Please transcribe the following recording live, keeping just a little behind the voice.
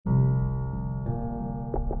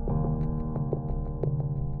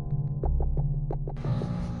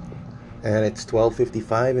And it's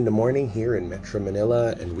 12:55 in the morning here in Metro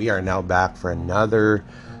Manila, and we are now back for another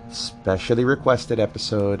specially requested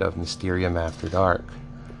episode of Mysterium After Dark.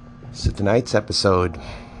 So tonight's episode,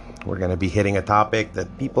 we're going to be hitting a topic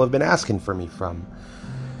that people have been asking for me from,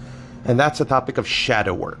 and that's the topic of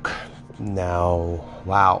shadow work. Now,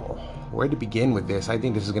 wow, where to begin with this? I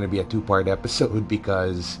think this is going to be a two-part episode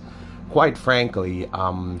because, quite frankly,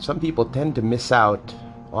 some people tend to miss out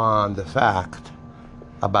on the fact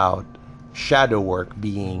about shadow work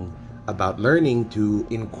being about learning to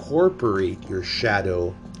incorporate your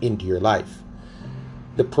shadow into your life.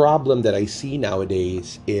 The problem that I see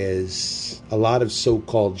nowadays is a lot of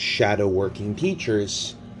so-called shadow working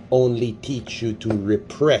teachers only teach you to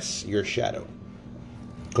repress your shadow,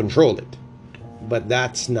 control it. But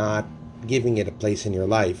that's not giving it a place in your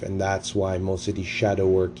life, and that's why most of these shadow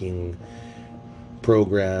working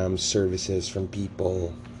programs, services from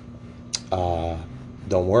people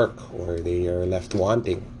don't work, or they are left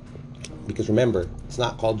wanting. Because remember, it's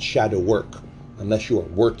not called shadow work unless you are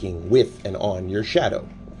working with and on your shadow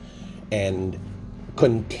and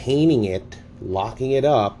containing it, locking it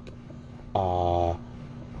up,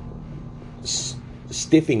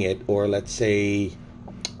 stiffing it, or let's say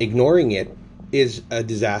ignoring it is a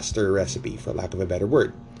disaster recipe, for lack of a better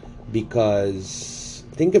word. Because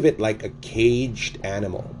think of it like a caged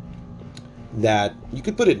animal that you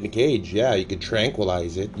could put it in a cage. Yeah, you could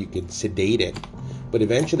tranquilize it, you could sedate it, but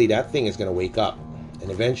eventually that thing is going to wake up,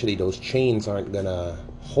 and eventually those chains aren't going to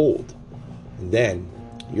hold, and then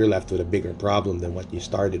you're left with a bigger problem than what you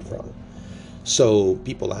started from. So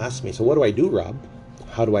people ask me, so what do I do, Rob?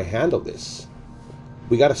 How do I handle this?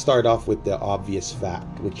 We got to start off with the obvious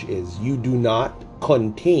fact, which is you do not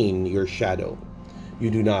contain your shadow.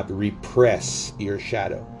 You do not repress your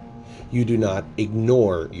shadow. You do not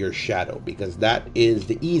ignore your shadow, because that is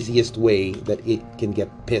the easiest way that it can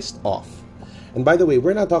get pissed off. And by the way,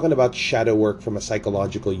 we're not talking about shadow work from a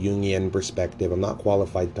psychological Jungian perspective. I'm not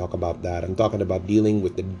qualified to talk about that. I'm talking about dealing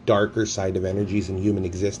with the darker side of energies in human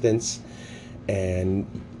existence and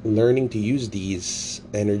learning to use these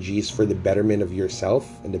energies for the betterment of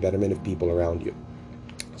yourself and the betterment of people around you.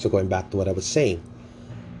 So going back to what I was saying,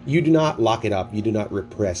 you do not lock it up, you do not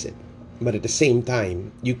repress it, but at the same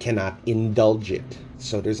time, you cannot indulge it.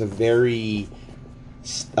 So there's a very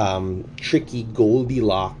tricky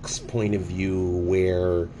Goldilocks point of view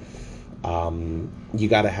where you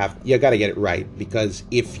gotta get it right, because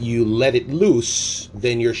if you let it loose,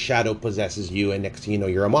 then your shadow possesses you, and next thing you know,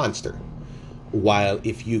 you're a monster. While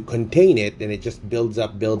if you contain it, then it just builds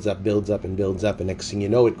up, and next thing you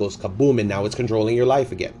know, it goes kaboom, and now it's controlling your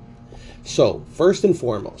life again. So first and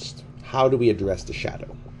foremost, how do we address the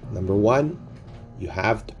shadow? Number one, you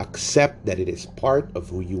have to accept that it is part of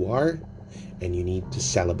who you are, and you need to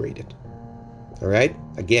celebrate it. All right?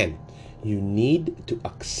 Again, you need to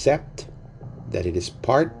accept that it is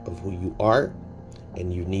part of who you are,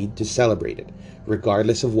 and you need to celebrate it,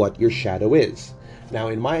 regardless of what your shadow is. Now,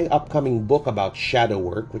 in my upcoming book about shadow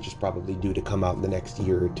work, which is probably due to come out in the next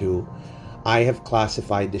year or two, I have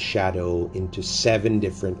classified the shadow into 7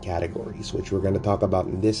 different categories, which we're going to talk about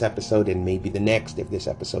in this episode and maybe the next if this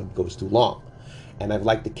episode goes too long. And I'd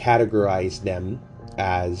like to categorize them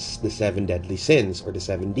as the 7 deadly sins, or the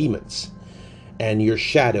 7 demons. And your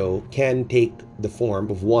shadow can take the form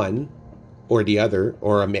of one or the other,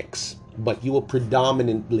 or a mix. But you will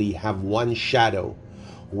predominantly have one shadow,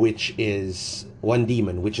 which is one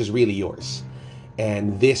demon, which is really yours.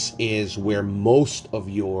 And this is where most of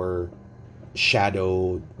your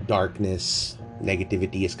shadow, darkness,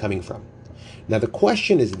 negativity is coming from. Now the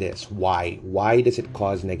question is this: why does it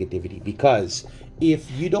cause negativity? Because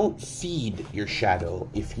if you don't feed your shadow,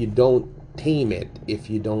 if you don't tame it, if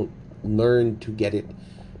you don't learn to get it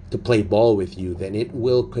to play ball with you, then it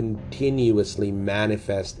will continuously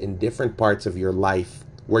manifest in different parts of your life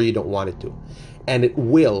where you don't want it to. And it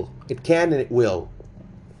can and it will,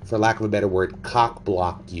 for lack of a better word, cock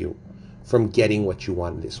block you from getting what you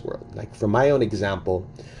want in this world. Like from my own example,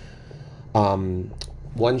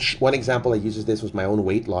 one example I used this was my own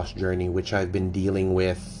weight loss journey, which I've been dealing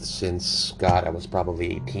with since, God, I was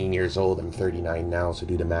probably 18 years old. I'm 39 now, so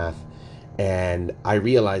do the math. And I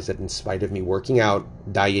realized that in spite of me working out,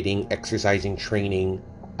 dieting, exercising, training,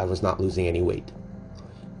 I was not losing any weight.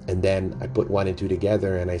 And then I put 1 and 2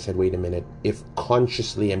 together, and I said, wait a minute, if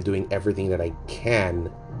consciously I'm doing everything that I can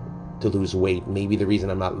to lose weight, maybe the reason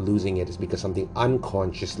I'm not losing it is because something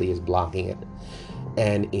unconsciously is blocking it.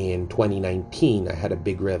 And in 2019, I had a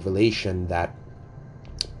big revelation that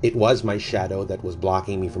it was my shadow that was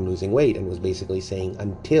blocking me from losing weight, and was basically saying,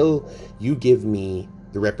 until you give me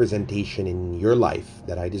the representation in your life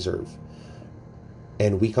that I deserve,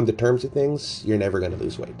 and we come to terms with things, you're never going to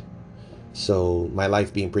lose weight. So my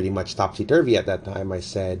life being pretty much topsy-turvy at that time, I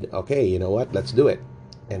said, okay, you know what, let's do it.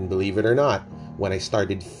 And believe it or not, when I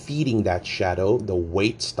started feeding that shadow, the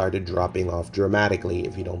weight started dropping off dramatically.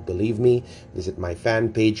 If you don't believe me, visit my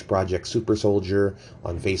fan page, Project Super Soldier,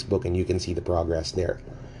 on Facebook, and you can see the progress there.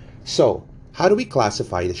 So how do we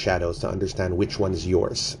classify the shadows to understand which one's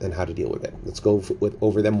yours and how to deal with it? Let's go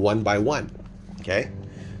over them one by one. Okay?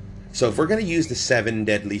 So if we're going to use the 7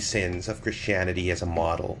 deadly sins of Christianity as a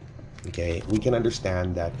model, okay, we can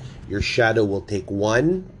understand that your shadow will take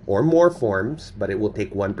one or more forms, but it will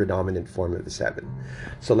take one predominant form of the 7.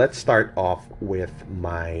 So let's start off with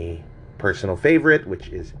my personal favorite, which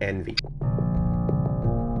is envy.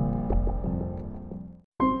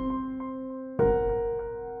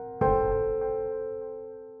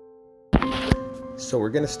 So we're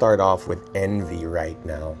going to start off with envy right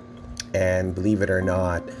now. And believe it or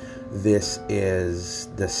not, this is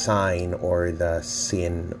the sign or the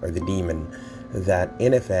sin or the demon that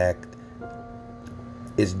in effect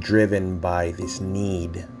is driven by this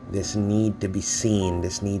need to be seen,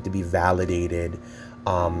 this need to be validated.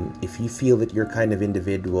 If you feel that you're kind of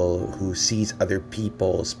individual who sees other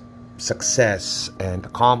people's success and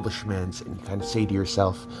accomplishments and you kind of say to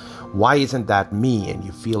yourself, why isn't that me? And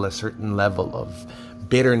you feel a certain level of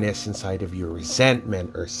bitterness inside of your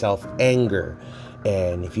resentment or self-anger.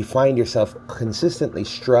 And if you find yourself consistently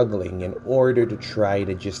struggling in order to try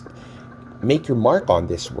to just make your mark on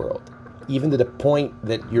this world, even to the point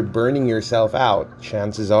that you're burning yourself out,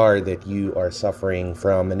 chances are that you are suffering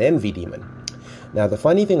from an envy demon. Now, the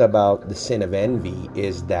funny thing about the sin of envy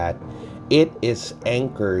is that it is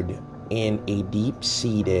anchored in a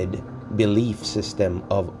deep-seated belief system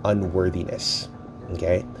of unworthiness.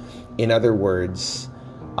 Okay? In other words,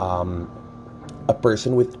 a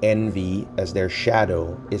person with envy as their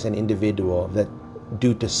shadow is an individual that,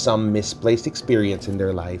 due to some misplaced experience in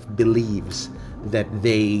their life, believes that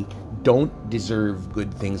they don't deserve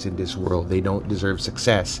good things in this world. They don't deserve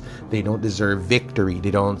success. They don't deserve victory.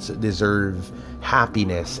 They don't deserve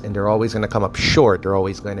happiness. And they're always going to come up short. They're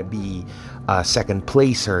always going to be a second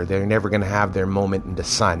placer. They're never going to have their moment in the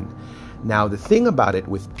sun. Now, the thing about it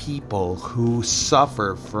with people who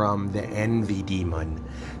suffer from the envy demon,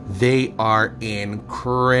 they are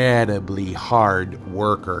incredibly hard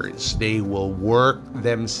workers. They will work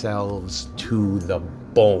themselves to the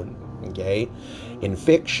bone, okay? In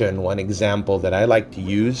fiction, one example that I like to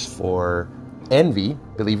use for envy,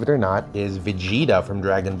 believe it or not, is Vegeta from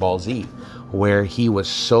Dragon Ball Z, where he was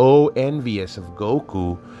so envious of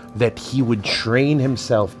Goku that he would train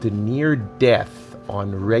himself to near death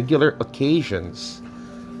on regular occasions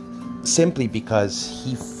simply because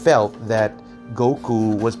he felt that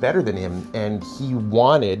Goku was better than him and he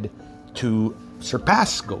wanted to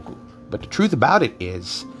surpass Goku. But the truth about it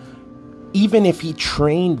is, even if he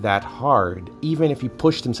trained that hard, even if he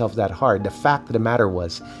pushed himself that hard, the fact of the matter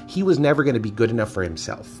was he was never going to be good enough for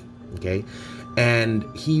himself. Okay? And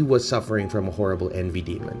he was suffering from a horrible envy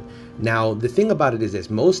demon. Now, the thing about it is this: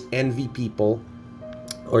 most envy people,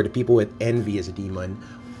 or the people with envy as a demon,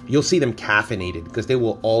 you'll see them caffeinated because they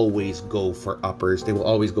will always go for uppers. They will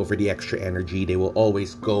always go for the extra energy. They will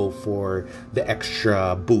always go for the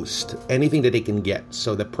extra boost, anything that they can get.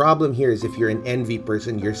 So the problem here is if you're an envy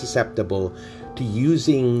person, you're susceptible to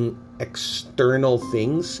using external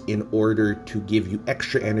things in order to give you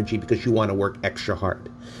extra energy because you want to work extra hard.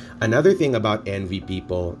 Another thing about envy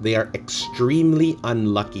people, they are extremely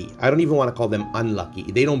unlucky. I don't even want to call them unlucky.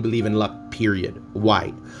 They don't believe in luck, period.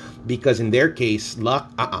 Why? Because in their case,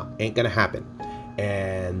 luck, ain't gonna happen.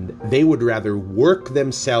 And they would rather work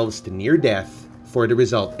themselves to near death for the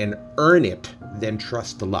result and earn it than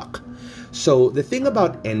trust the luck. So the thing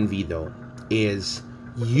about envy, though, is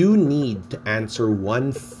you need to answer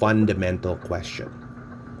one fundamental question.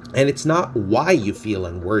 And it's not why you feel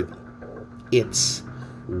unworthy. It's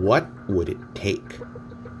what would it take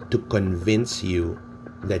to convince you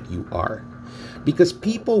that you are? Because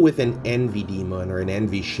people with an envy demon or an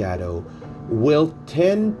envy shadow will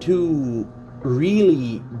tend to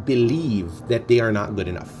really believe that they are not good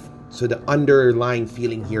enough. So the underlying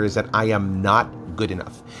feeling here is that I am not good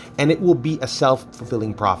enough. And it will be a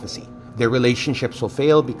self-fulfilling prophecy. Their relationships will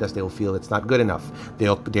fail because they'll feel it's not good enough.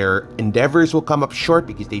 Their endeavors will come up short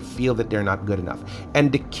because they feel that they're not good enough.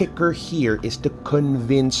 And the kicker here is to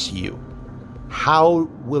convince you. How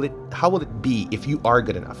will it be if you are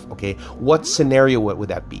good enough? Okay, what scenario would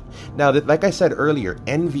that be? Now, like I said earlier,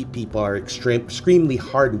 envy people are extremely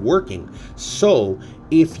hardworking. So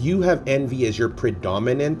if you have envy as your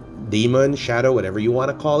predominant demon, shadow, whatever you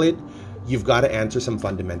want to call it, you've got to answer some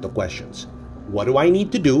fundamental questions. What do I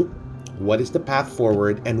need to do? What is the path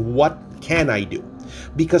forward, and what can I do?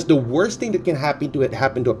 Because the worst thing that can happen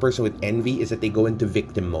to a person with envy is that they go into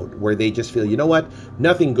victim mode, where they just feel, you know what,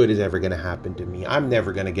 nothing good is ever going to happen to me. I'm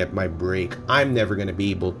never going to get my break. I'm never going to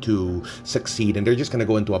be able to succeed, and they're just going to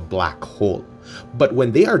go into a black hole. But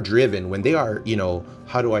when they are driven, when they are,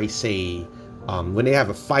 how do I say, when they have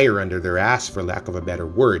a fire under their ass, for lack of a better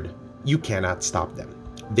word, you cannot stop them.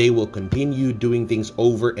 They will continue doing things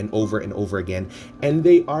over and over and over again, and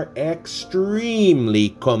they are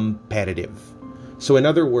extremely competitive. So in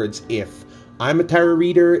other words, if I'm a tarot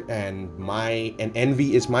reader and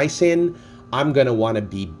envy is my sin, I'm going to want to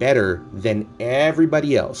be better than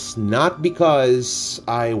everybody else. Not because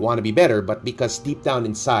I want to be better, but because deep down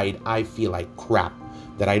inside, I feel like crap,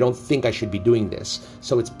 that I don't think I should be doing this.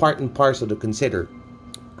 So it's part and parcel to consider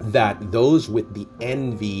that those with the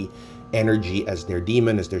envy energy as their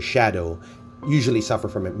demon, as their shadow, usually suffer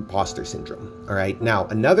from imposter syndrome. All right. Now,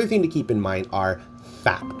 another thing to keep in mind are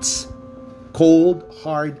facts. Cold,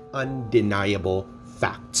 hard, undeniable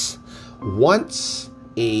facts. Once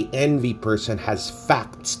a envy person has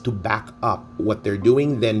facts to back up what they're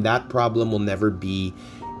doing, then that problem will never be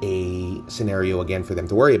a scenario again for them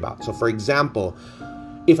to worry about. So for example,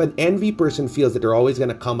 if an envy person feels that they're always going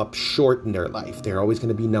to come up short in their life, they're always going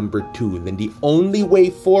to be number 2, then the only way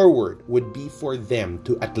forward would be for them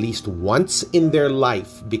to at least once in their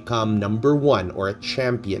life become number 1 or a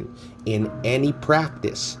champion in any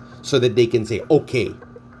practice, so that they can say, okay,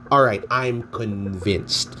 all right, I'm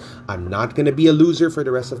convinced. I'm not going to be a loser for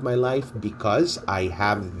the rest of my life because I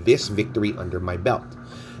have this victory under my belt.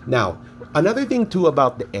 Now, another thing too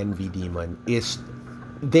about the envy demon is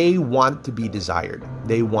they want to be desired.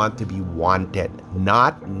 They want to be wanted,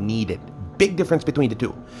 not needed. Big difference between the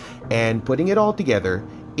two. And putting it all together,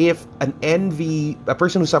 if a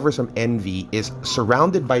person who suffers from envy is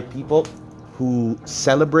surrounded by people who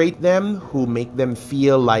celebrate them, who make them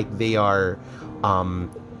feel like they are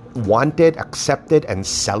wanted, accepted, and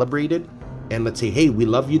celebrated, and let's say, hey, we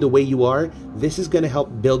love you the way you are, this is going to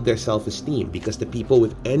help build their self-esteem, because the people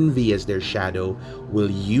with envy as their shadow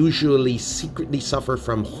will usually secretly suffer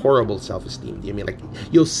from horrible self-esteem. I mean, like,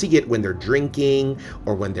 you'll see it when they're drinking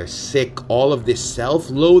or when they're sick. All of this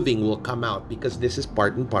self-loathing will come out because this is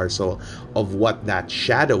part and parcel of what that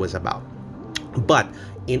shadow is about. But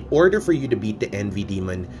in order for you to beat the envy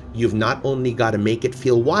demon, you've not only got to make it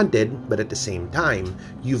feel wanted, but at the same time,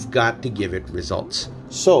 you've got to give it results.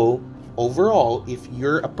 So overall, if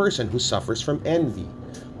you're a person who suffers from envy,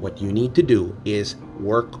 what you need to do is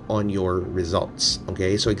work on your results.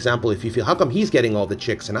 Okay, so example, if you feel, how come he's getting all the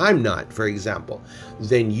chicks and I'm not, for example,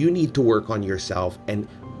 then you need to work on yourself and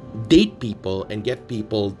date people and get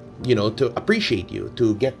people, to appreciate you,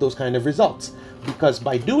 to get those kind of results. Because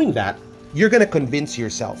by doing that, you're going to convince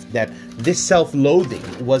yourself that this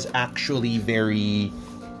self-loathing was actually very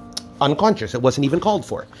unconscious. It wasn't even called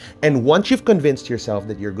for. And once you've convinced yourself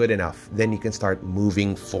that you're good enough, then you can start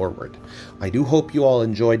moving forward. I do hope you all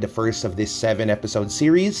enjoyed the first of this 7-episode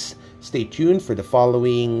series. Stay tuned for the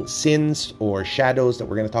following sins or shadows that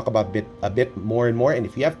we're going to talk about a bit more and more. And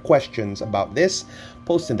if you have questions about this,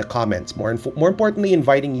 post in the comments. More importantly,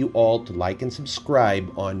 inviting you all to like and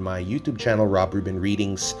subscribe on my YouTube channel, Rob Rubin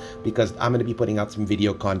Readings, because I'm going to be putting out some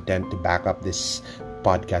video content to back up this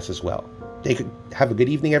podcast as well. Have a good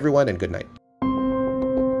evening, everyone, and good night.